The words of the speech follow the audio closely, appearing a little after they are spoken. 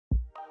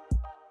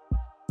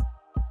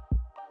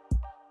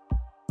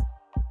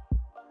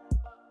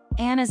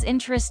Anna's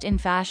interest in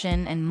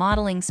fashion and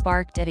modeling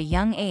sparked at a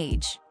young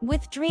age.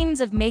 With dreams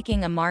of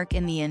making a mark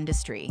in the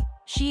industry,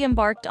 she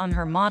embarked on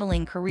her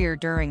modeling career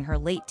during her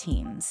late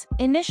teens.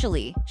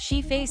 Initially,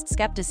 she faced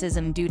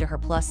skepticism due to her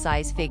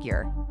plus-size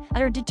figure,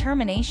 but her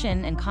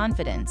determination and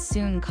confidence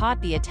soon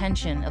caught the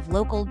attention of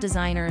local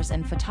designers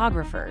and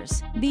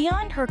photographers.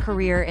 Beyond her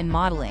career in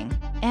modeling,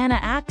 Anna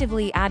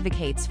actively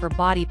advocates for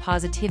body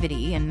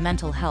positivity and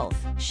mental health.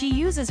 She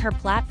uses her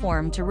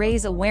platform to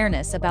raise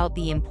awareness about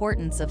the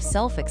importance of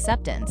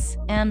self-acceptance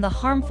and the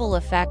harmful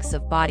effects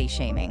of body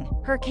shaming.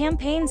 Her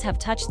campaigns have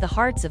touched the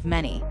hearts of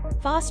many,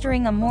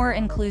 fostering a more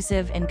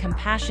inclusive and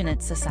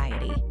compassionate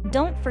society.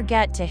 Don't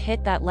forget to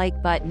hit that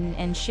like button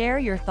and share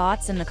your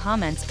thoughts in the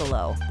comments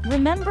below.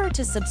 Remember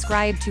to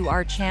subscribe to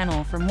our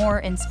channel for more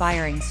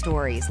inspiring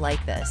stories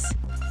like this.